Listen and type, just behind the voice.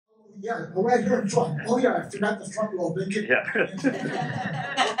Yeah, right here in front. Oh yeah, I forgot the front row.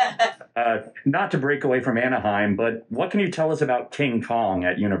 Not to break away from Anaheim, but what can you tell us about King Kong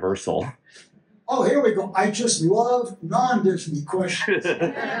at Universal? Oh, here we go. I just love non-Disney questions.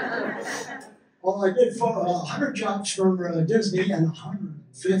 Well, I did 100 jobs for Disney and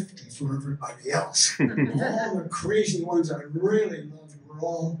 150 for everybody else. All the crazy ones I really loved were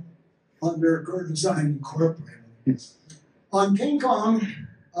all under Gurr Design Incorporated. On King Kong,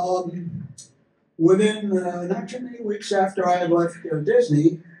 within not too many weeks after I left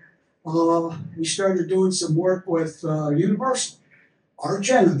Disney, we started doing some work with Universal,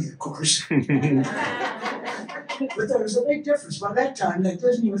 arch enemy, of course. But there was a big difference. By that time, that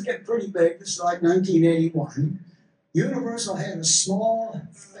Disney was getting pretty big. This is like 1981. Universal had a small,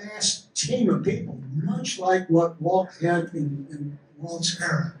 fast team of people, much like what Walt had in Walt's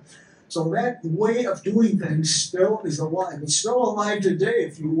era. So that way of doing things still is alive. It's still alive today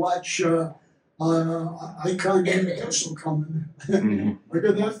if you watch AnaCon Universal coming. Look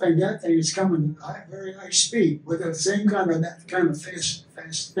at that thing. That thing is coming at very high speed with the same kind of fast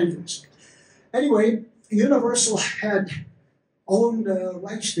fingers. Anyway, Universal had owned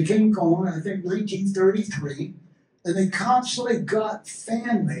rights to King Kong, I think 1933, and they constantly got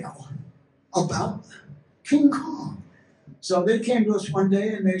fan mail about King Kong. So they came to us one day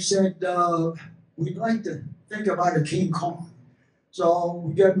and they said, we'd like to think about a King Kong. So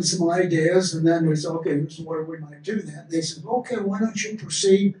we gave them some ideas, and then we said, okay, this is where we might do that. They said, okay, why don't you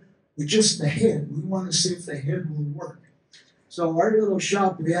proceed with just the head? We want to see if the head will work. So our little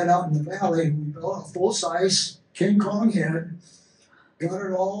shop we had out in the valley, we built a full-size King Kong head, got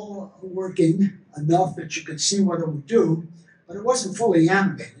it all working enough that you could see what it would do, but it wasn't fully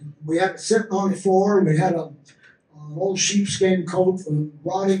animated. We had it sitting on the floor, and we had an old sheepskin coat for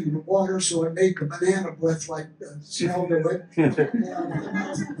rotting in the water, so it made the banana breath like smell to it. The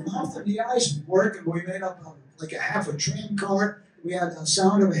mouth and the eyes would work, and we made up like a half a train car. We had the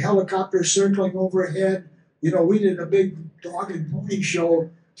sound of a helicopter circling overhead. You know, we did a big dog and pony show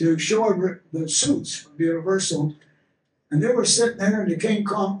to show the suits from Universal. And they were sitting there, and the King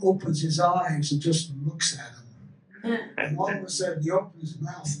Kong opens his eyes and just looks at him. And all of a sudden, he opens his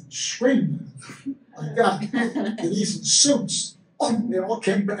mouth and screams like that. And he's in suits. Oh, they all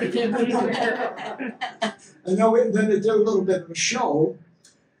came back. And then they did a little bit of a show.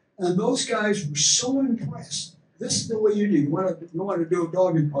 And those guys were so impressed. This is the way you do. You want to do a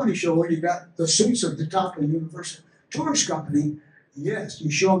dog and pony show where you got the suits at the top of the Universal Tourist Company. Yes, you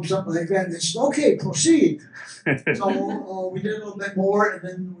show them something like that, and it's okay, proceed. So we did a little bit more, and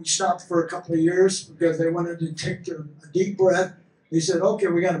then we stopped for a couple of years because they wanted to take a deep breath. They said, okay,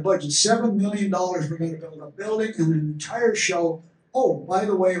 we got a budget, $7 million. We're going to build a building and an entire show. Oh, by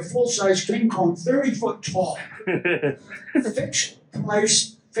the way, a full-size King Kong, 30 foot tall. Fixed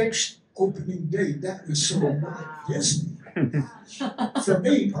price, fixed opening date. That is so not Disney. For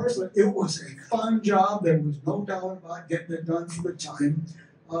me personally, it was a fun job. There was no doubt about getting it done for the time.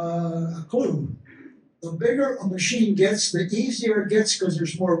 A clue. The bigger a machine gets, the easier it gets because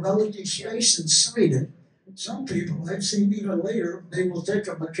there's more relative space inside it. Some people, I've seen even later, they will take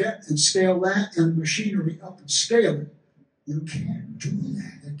a maquette and scale that and machinery up and scale it. You can't do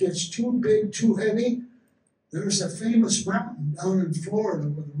that. It gets too big, too heavy. There's a famous mountain down in Florida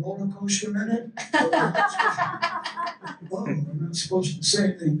with a roller coaster in it. Whoa, I'm not supposed to say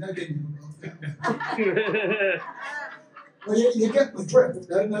anything negative about that. Well, you get the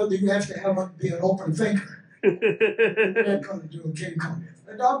drift. I know that you have to be an open thinker. You're not going to do a King Kong.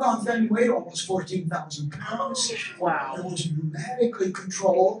 The doggone thing weighed almost 14,000 pounds. Wow. It was pneumatically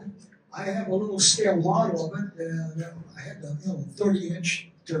controlled. I have a little scale model of it. I had the 30-inch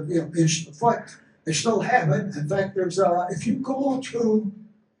to inch to foot. They still have it. In fact, there's if you go to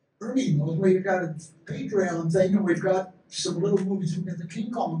Ernie knows where you got a Patreon thing, and we've got some little movies. We got the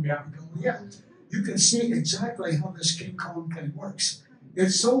King Kong. Yeah, you can see exactly how this King Kong thing works.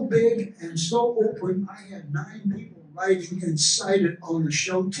 It's so big and so open. I had 9 people riding inside it on the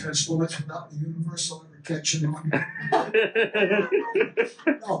show test once without the Universal ever catching on.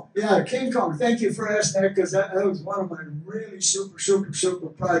 Oh, yeah, King Kong. Thank you for asking that, because that was one of my really super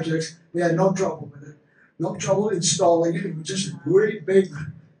projects. We had no trouble with it. No trouble installing it. It was just a great big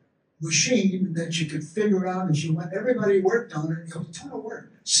machine that you could figure out as you went. Everybody worked on it. It was a ton of work.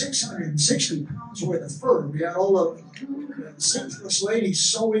 660 pounds worth of fur. We had all the seamstress ladies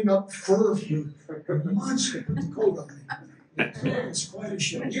sewing up fur for months to put the coat on it. It was quite a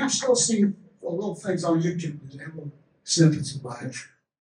show. You still see little things on YouTube. There's little snippets about it.